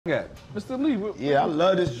Mr. Lee. Yeah, I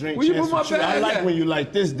love this drink. Where you put my bag I like when you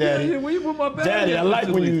like this, Daddy. Yeah, where you put my bag Daddy, I like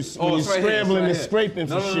when you scrambling and scraping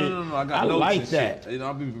for shit. No, I got like that. You know,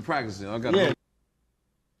 I'll be practicing. I got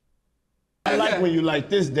I like when you like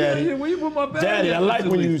this, Daddy. Yeah, where you put my bag Daddy, I like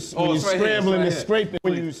when you scrambling and scraping.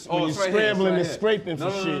 When you scrambling and scraping for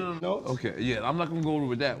shit. No. Okay, yeah, I'm not gonna go over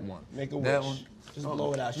with that one. Make a wish. That one. Just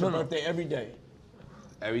blow it out. It's your birthday every day.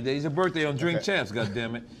 Every day's your birthday on Drink Champs.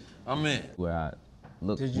 Goddammit, I'm in. Where I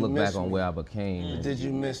look back on where I became. Did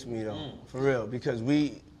you miss me though? For real, because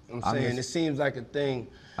I'm saying it seems like a thing.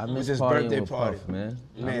 I miss his partying birthday with party, Puff, man.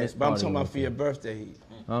 But I'm talking about for your birthday.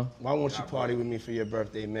 Huh? Why won't you party with me for your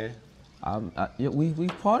birthday, man? We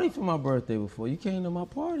partied for my birthday before. You came to my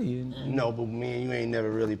party. No, but me and you ain't never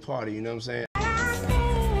really party. You know what I'm saying?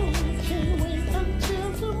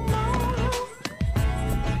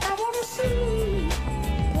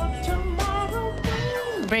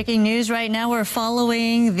 Breaking news right now, we're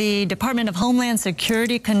following the Department of Homeland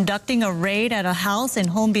Security conducting a raid at a house in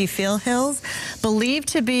Holmby Field Hills, believed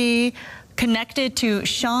to be connected to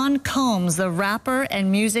Sean Combs, the rapper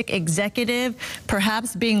and music executive,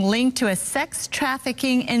 perhaps being linked to a sex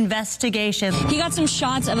trafficking investigation. He got some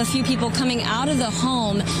shots of a few people coming out of the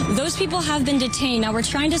home. Those people have been detained. Now, we're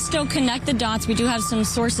trying to still connect the dots. We do have some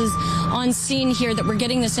sources on scene here that we're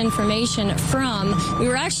getting this information from. We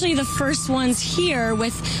were actually the first ones here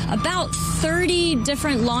with about 30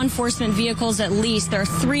 different law enforcement vehicles at least. There are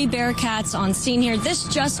 3 Bearcats on scene here. This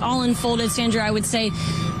just all unfolded, Sandra, I would say,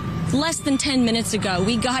 less than 10 minutes ago.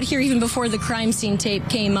 We got here even before the crime scene tape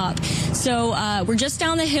came up. So we're just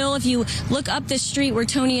down the hill. If you look up this street where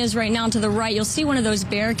Tony is right now to the right, you'll see one of those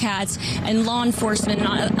Bearcats and law enforcement. And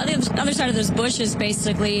on the other side of those bushes,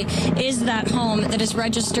 basically, is that home that is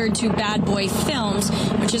registered to Bad Boy Films,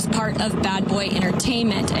 which is part of Bad Boy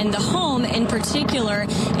Entertainment. And the home in particular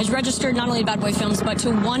is registered not only to Bad Boy Films, but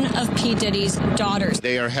to one of P. Diddy's daughters.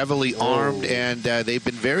 They are heavily armed, and they've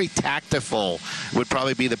been very tactful, would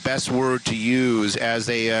probably be the best word to use, as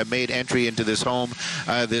they made entry into this home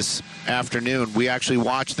this afternoon. We actually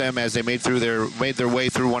watched them as they made their way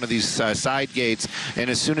through one of these side gates, and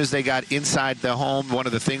as soon as they got inside the home,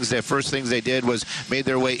 the first things they did was made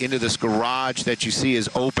their way into this garage that you see is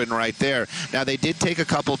open right there. Now, they did take a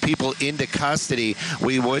couple of people into custody.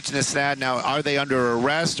 We witnessed that. Now, are they under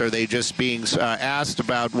arrest? Are they just being asked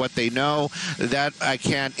about what they know? That I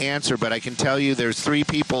can't answer, but I can tell you there's 3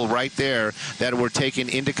 people right there that were taken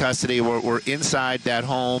into custody, were inside that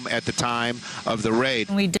home at the time of the raid.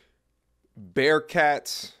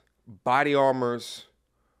 Bearcats, body armors,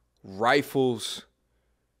 rifles.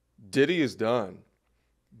 Diddy is done.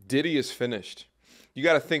 Diddy is finished. You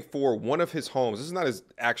got to think, for one of his homes, this is not his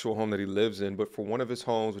actual home that he lives in, but for one of his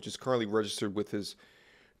homes, which is currently registered with his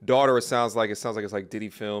daughter, it sounds like it's like Diddy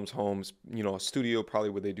Films Homes, you know, a studio probably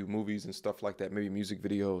where they do movies and stuff like that, maybe music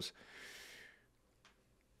videos.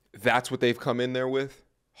 That's what they've come in there with.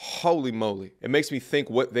 Holy moly. It makes me think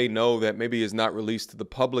what they know that maybe is not released to the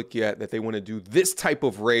public yet, that they want to do this type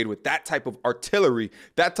of raid with that type of artillery,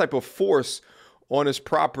 that type of force on his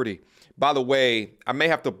property. By the way, I may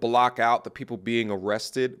have to block out the people being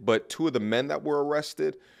arrested, but 2 of the men that were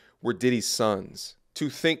arrested were Diddy's sons. To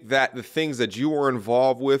think that the things that you were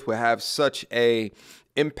involved with would have such a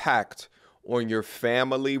impact on your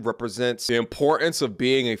family represents the importance of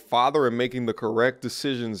being a father and making the correct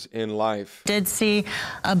decisions in life. Did see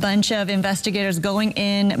a bunch of investigators going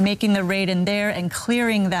in, making the raid in there and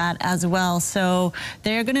clearing that as well. So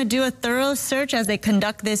they're going to do a thorough search as they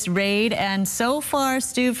conduct this raid. And so far,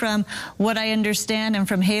 Stu, from what I understand and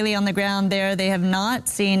from Haley on the ground there, they have not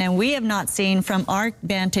seen, and we have not seen from our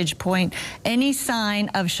vantage point, any sign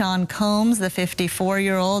of Sean Combs, the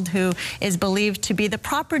 54-year-old who is believed to be the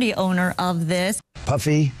property owner of this.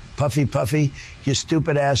 Puffy, you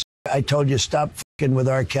stupid ass. I told you stop fucking with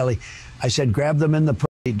R. Kelly. I said grab them in the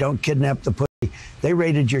pussy, don't kidnap the pussy. They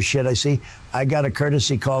raided your shit, I see. I got a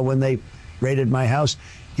courtesy call when they raided my house.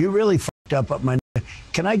 You really fucked up my...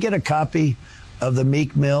 Can I get a copy of the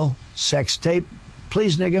Meek Mill sex tape?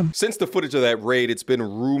 Please, nigga. Since the footage of that raid, it's been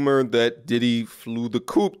rumored that Diddy flew the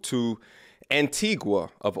coop to Antigua,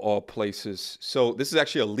 of all places. So this is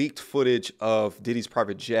actually a leaked footage of Diddy's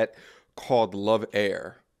private jet called Love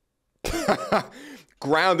Air.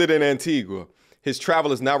 Grounded in Antigua. His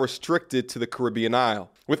travel is now restricted to the Caribbean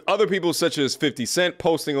Isle, with other people such as 50 Cent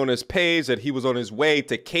posting on his page that he was on his way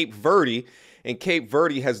to Cape Verde, and Cape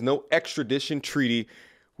Verde has no extradition treaty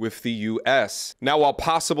with the U.S. Now, while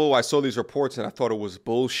possible, I saw these reports and I thought it was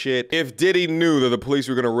bullshit. If Diddy knew that the police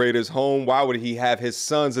were going to raid his home, why would he have his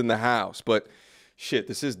sons in the house? But shit,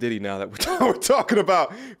 this is Diddy now that we're talking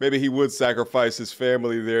about. Maybe he would sacrifice his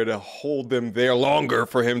family there to hold them there longer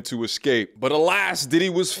for him to escape. But alas,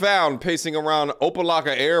 Diddy was found pacing around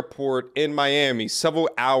Opa-locka Airport in Miami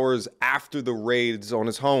several hours after the raids on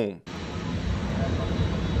his home.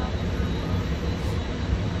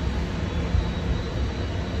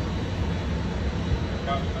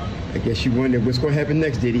 I guess you wonder what's going to happen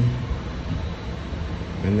next, Diddy.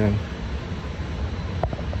 I know.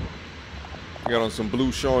 Got on some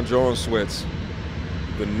blue Sean John sweats.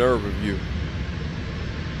 The nerve of you.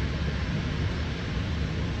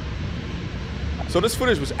 So this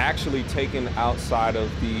footage was actually taken outside of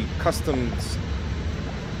the customs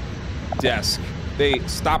desk. They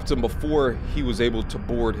stopped him before he was able to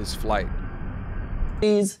board his flight.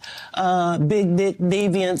 These big dick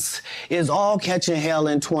deviants is all catching hell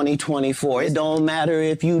in 2024. It don't matter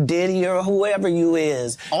if you Diddy or whoever you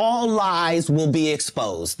is. All lies will be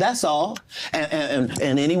exposed. That's all. And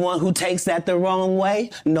anyone who takes that the wrong way,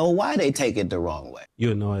 know why they take it the wrong way.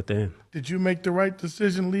 You'll know at the end. Did you make the right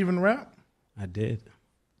decision leaving rap? I did.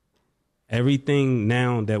 Everything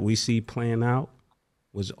now that we see playing out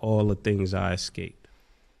was all the things I escaped.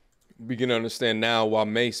 We can understand now why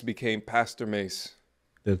Mace became Pastor Mace.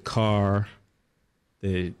 The car,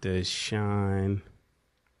 the shine,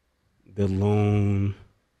 the loan,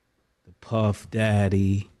 the Puff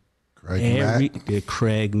Daddy, the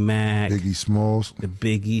Craig Mack, Biggie Smalls. the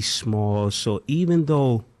Biggie Smalls. So even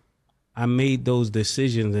though I made those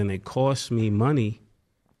decisions and it cost me money,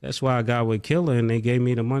 that's why I got with Killer and they gave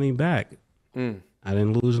me the money back. I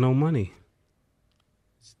didn't lose no money.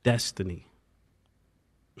 It's destiny.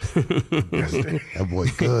 That boy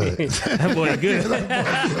good. That boy good.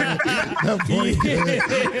 That boy good.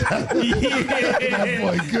 That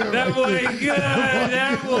boy good. That boy good.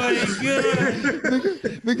 That boy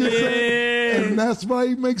good. Nigga said, and that's why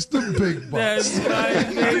he makes the big bucks. That's why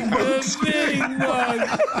he makes the big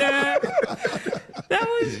bucks. That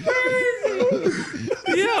was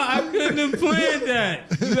crazy. Yo, I couldn't have planned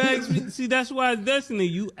that. You asked me. See, that's why it's destiny.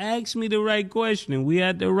 You asked me the right question and we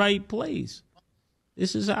at the right place.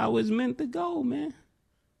 This is how it's meant to go, man.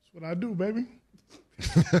 That's what I do, baby.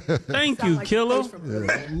 Thank you, Killer.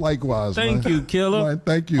 Yeah, likewise, Thank man. you, Killer.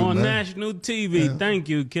 Thank you, on man. national TV. Yeah. Thank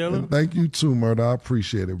you, Killer. And thank you too, Murder. I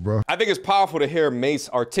appreciate it, bro. I think it's powerful to hear Mace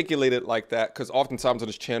articulate it like that, because oftentimes on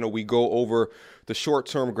this channel we go over the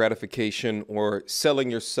short-term gratification or selling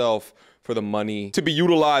yourself for the money to be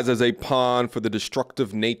utilized as a pawn for the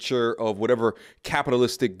destructive nature of whatever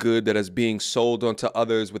capitalistic good that is being sold onto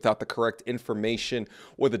others without the correct information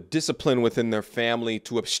or the discipline within their family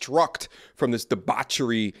to obstruct from this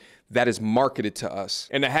debauchery that is marketed to us.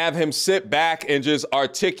 And to have him sit back and just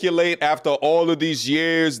articulate after all of these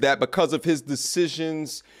years that because of his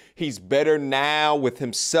decisions, he's better now with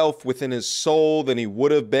himself within his soul than he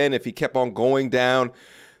would have been if he kept on going down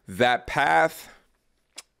that path.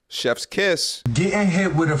 Chef's kiss. Getting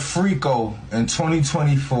hit with a Freako in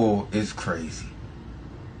 2024 is crazy.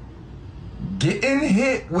 Getting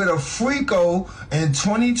hit with a Freako in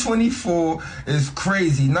 2024 is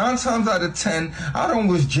crazy. 9 times out of 10, I don't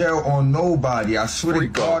wish jail on nobody. I swear to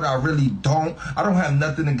God, I really don't. I don't have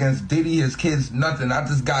nothing against Diddy, his kids, nothing. I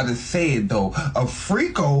just gotta say it though. A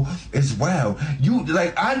Freako is wild.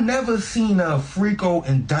 I never seen a Freako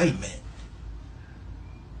indictment.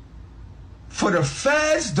 For the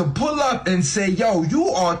feds to pull up and say, yo, you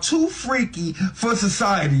are too freaky for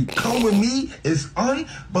society. Come with me is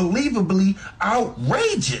unbelievably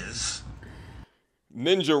outrageous.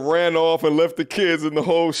 Ninja ran off and left the kids in the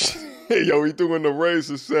whole shit. Yo, he doing the race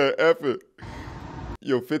and said, F it.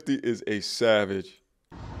 Yo, 50 is a savage.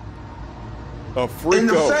 A Freako. And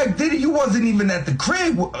the fact, Diddy, you wasn't even at the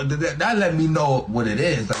crib. That let me know what it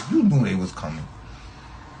is. Like, you knew they was coming.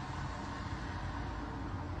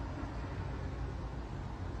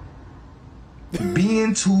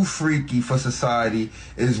 Being too freaky for society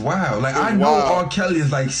is wild. Like, I know R. Kelly is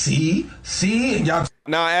like, see, and y'all.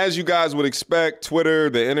 Now, as you guys would expect, Twitter,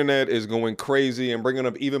 the internet is going crazy and bringing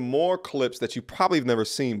up even more clips that you probably have never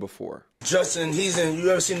seen before. Justin, you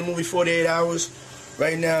ever seen the movie 48 Hours?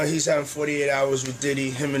 Right now, he's having 48 hours with Diddy,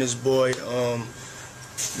 him and his boy.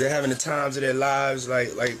 They're having the times of their lives,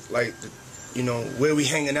 you know, where we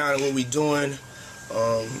hanging out and what we doing.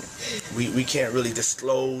 We can't really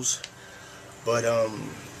disclose. But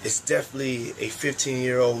it's definitely a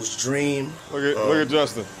 15-year-old's dream. Look at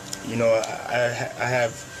Justin. You know, I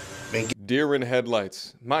have been deer in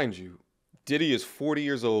headlights. Mind you, Diddy is 40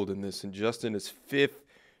 years old in this, and Justin is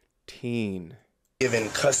 15. given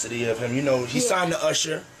custody of him. You know, he signed to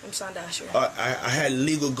Usher. I'm signed to Usher. I had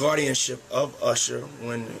legal guardianship of Usher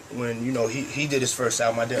when you know he did his first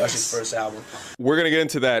album. I did Usher's first album. We're gonna get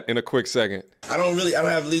into that in a quick second. I don't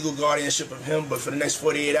have legal guardianship of him, but for the next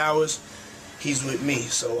 48 hours, he's with me.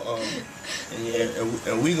 So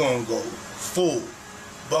and we gonna go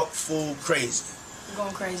buck full crazy.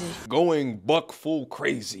 Going crazy. Going buck full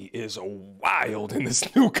crazy is wild in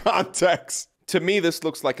this new context. To me, this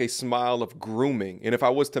looks like a smile of grooming. And if I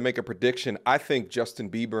was to make a prediction, I think Justin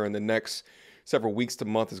Bieber in the next several weeks to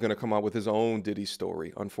month is going to come out with his own Diddy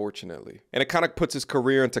story, unfortunately. And it kind of puts his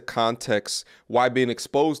career into context, why being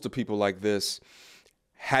exposed to people like this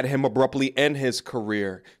had him abruptly end his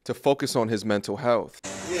career to focus on his mental health.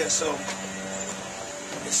 Yeah, so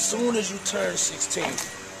as soon as you turn 16, you know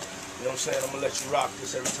what I'm saying, I'm going to let you rock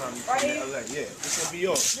this every time you come to LA. Yeah, this will be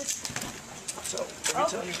yours. So every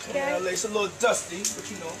time you come to LA, it's a little dusty, but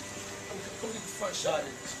you know, come get the front shot of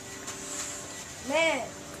this. Man.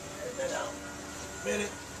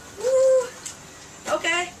 Minute. Woo.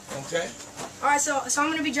 Okay. Okay. All right, so I'm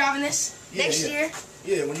gonna be driving this next year.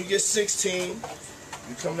 Yeah, when you get 16,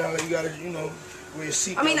 you come down there, you gotta, you know, wear your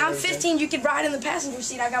seat. I mean, I'm 15. You could ride in the passenger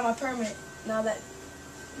seat. I got my permit. Not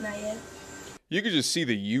yet. You could just see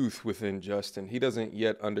the youth within Justin. He doesn't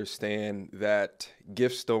yet understand that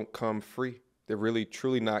gifts don't come free. They're really,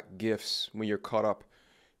 truly not gifts when you're caught up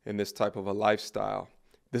in this type of a lifestyle.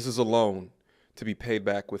 This is a loan to be paid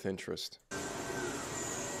back with interest.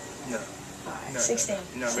 No. All right, 16.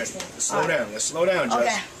 You're not ready. 16. Let's slow down. Let's slow down, Justin.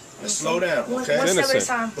 Okay. Let's slow down, okay? One step at a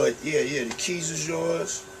time. But yeah, the keys is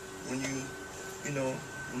yours when you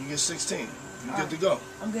get 16. You're good to go.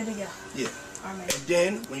 I'm good to go. Yeah. All right. And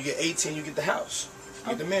then when you get 18, you get the house.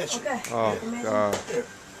 You get the mansion. Okay. Oh, God. Yeah.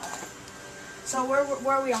 So where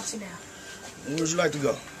are we off to now? Where would you like to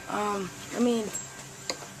go? I mean,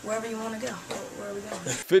 wherever you want to go. Where are we going?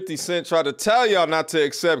 50 Cent tried to tell y'all not to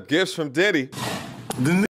accept gifts from Diddy.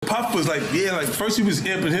 The nigga Puff was like, yeah, like first he was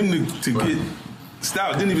amping him to get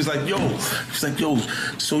style. Then he was like, yo,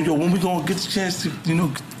 so when we gonna get the chance to,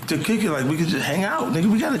 to kick it, like we could just hang out,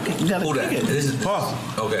 nigga. We gotta kick it. This is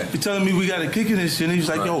Puff. Okay. He telling me we gotta kick it and shit. And he was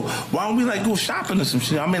like, yo, why don't we like go shopping or some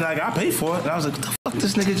shit? I mean, like I pay for it. And I was like, what the fuck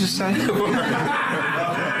this nigga just say?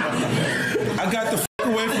 I got the fuck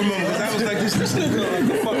away from him because I was like, this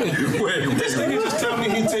nigga fucking. This nigga just tell me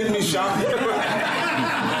he take me shopping.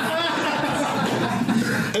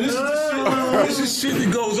 And this is shit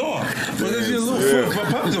that goes on. But there's a little fruit.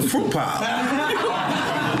 It's a fruit pile.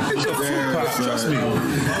 It's a fruit pile. Trust me.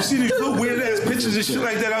 You see these little weird ass pictures and shit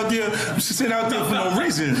like that out there. I'm just sitting out there for no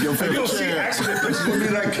reason. You don't see accident pictures with me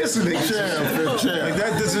like kissing niggas. Like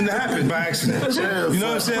that doesn't happen by accident. You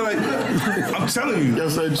know what I'm saying? Like I'm telling you.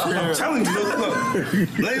 I'm telling you.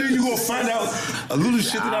 Look. Later you gonna find out a little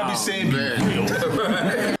shit that I be saying.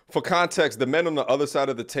 For context, the men on the other side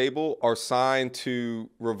of the table are signed to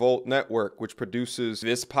Revolt Network, which produces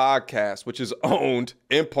this podcast, which is owned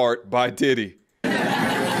in part by Diddy.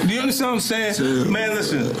 Do you understand what I'm saying? Man,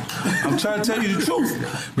 listen, I'm trying to tell you the truth.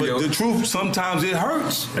 But the truth, sometimes it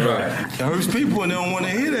hurts. Right. It hurts people and they don't want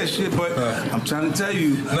to hear that shit. But I'm trying to tell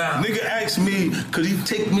you, nigga asked me, could he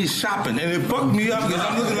take me shopping? And it fucked me up because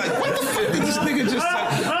I'm looking like, what the fuck did this nigga just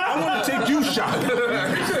say? I want to take you shopping.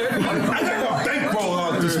 I got a bankroll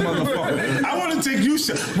out this motherfucker. I want to take you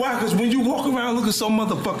shopping. Why? Because when you walk around looking so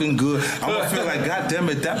motherfucking good, I'm going to feel like, God damn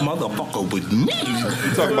it, that motherfucker with me.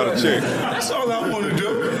 You talking about a chick. That's all I want to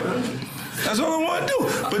do. That's all I want to do.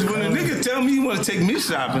 But when a nigga tell me he want to take me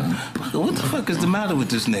shopping, what the fuck is the matter with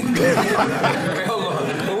this nigga? Hold on.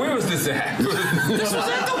 Well, where was this at? This was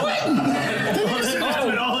at the wedding.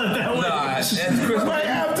 Right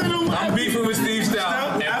after the wedding. I'm beefing with Steve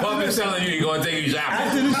Stout, and Puff is telling you he's going to take you shopping.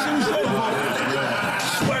 After the show's over.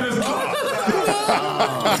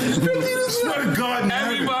 Swear to God.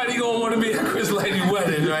 Everybody going to want to be at Chris Lady's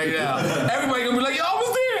wedding right now. Everybody going to be like, yo, I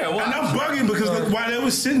was there. Why? And I'm bugging because while they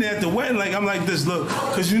was sitting there at the wedding, like I'm like this, look,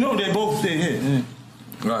 because they hit.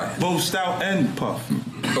 Right. Both Stout and Puff.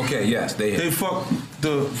 Okay, yes, they hit. They fucked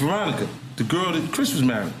the Veronica, the girl that Chris was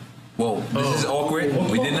married. Whoa, this is awkward.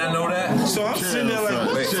 We did not know that. So I'm sitting there like,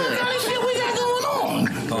 what the fuck kind of shit we got going on?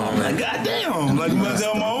 I'm like, goddamn. Like, I'm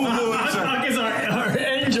my own little. I guess our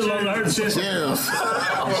angel on her shit.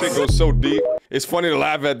 Shit goes so deep. It's funny to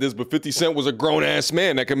laugh at this, but 50 Cent was a grown-ass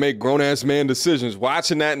man that can make grown-ass man decisions.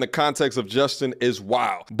 Watching that in the context of Justin is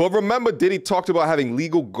wild. But remember, Diddy talked about having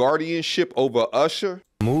legal guardianship over Usher?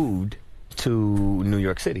 Moved to New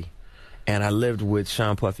York City. and I lived with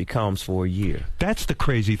Sean Puffy Combs for a year. That's the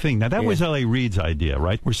crazy thing. Now, that was L.A. Reid's idea,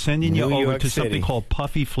 right? We're sending you New over York to City. something called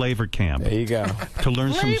Puffy Flavor Camp. There you go. To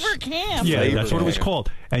learn some... Flavor Camp. Yeah, Flavor that's what it was Camp.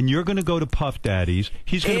 called. And you're going to go to Puff Daddy's.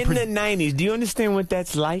 He's going In the 90s. Do you understand what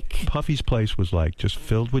that's like? Puffy's place was like just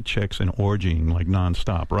filled with chicks and orgying like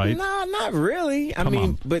nonstop, right? No, not really. I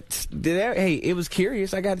mean, but hey, it was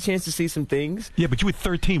curious. I got a chance to see some things. Yeah, but you were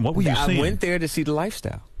 13. What were you seeing? I went there to see the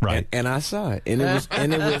lifestyle. Right. And I saw it. And it was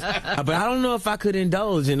but I don't know if I could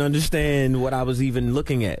indulge and understand what I was even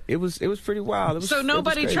looking at. It was pretty wild. So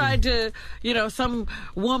nobody tried to, some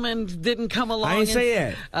woman didn't come along. I didn't say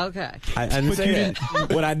that. Okay. I didn't say that.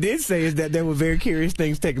 What I did say is that there were very curious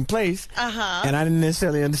things taking place. And I didn't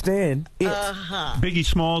necessarily understand it. Biggie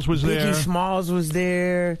Smalls was there. Biggie Smalls was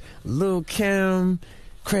there. Lil' Kim,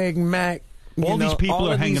 Craig Mack. All these people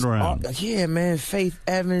are hanging around. Yeah, man. Faith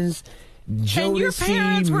Evans. parents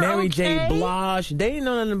Jodeci, were Mary okay? J. Blige. They didn't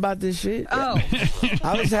know nothing about this shit. Oh.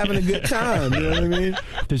 I was having a good time. You know what I mean?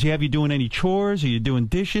 Does he have you doing any chores? Are you doing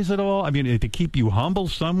dishes at all? I mean, to keep you humble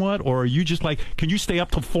somewhat? Or are you just like, can you stay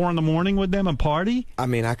up till 4 in the morning with them and party? I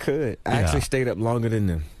mean, I could. I actually stayed up longer than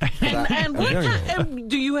them. And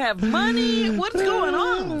do you have money? What's going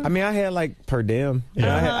on? I mean, I had like per diem. You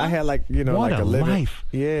know, I had like, what like a living. life.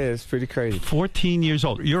 Yeah, it's pretty crazy. 14 years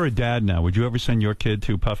old. You're a dad now. Would you ever send your kid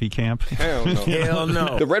to Puffy Camp? Hell no. Hell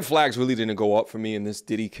no. The red flags really didn't go up for me in this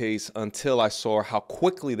Diddy case until I saw how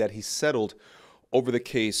quickly that he settled over the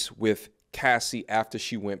case with Cassie after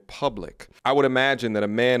she went public. I would imagine that a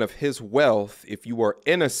man of his wealth, if you were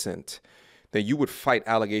innocent, then you would fight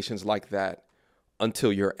allegations like that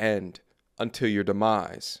until your end, until your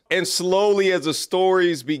demise. And slowly as the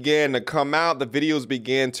stories began to come out, the videos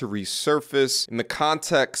began to resurface in the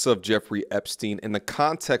context of Jeffrey Epstein, in the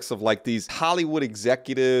context of like these Hollywood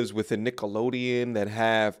executives within Nickelodeon that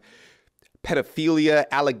have pedophilia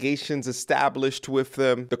allegations established with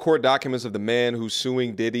them. The court documents of the man who's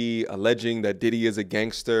suing Diddy, alleging that Diddy is a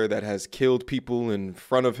gangster that has killed people in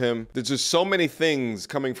front of him. There's just so many things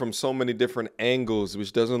coming from so many different angles,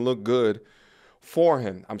 which doesn't look good for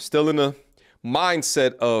him. I'm still in a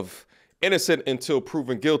mindset of innocent until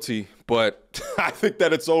proven guilty, but I think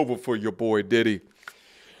that it's over for your boy Diddy.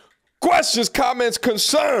 Questions, comments,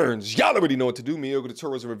 concerns. Y'all already know what to do. Mediocre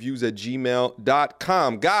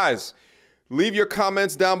tutorials@gmail.com. Guys, leave your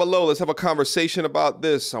comments down below. Let's have a conversation about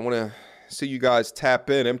this. I want to see you guys tap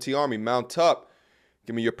in. MT Army, mount up.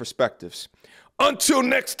 Give me your perspectives. Until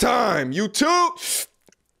next time, YouTube.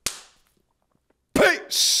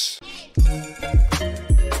 Peace.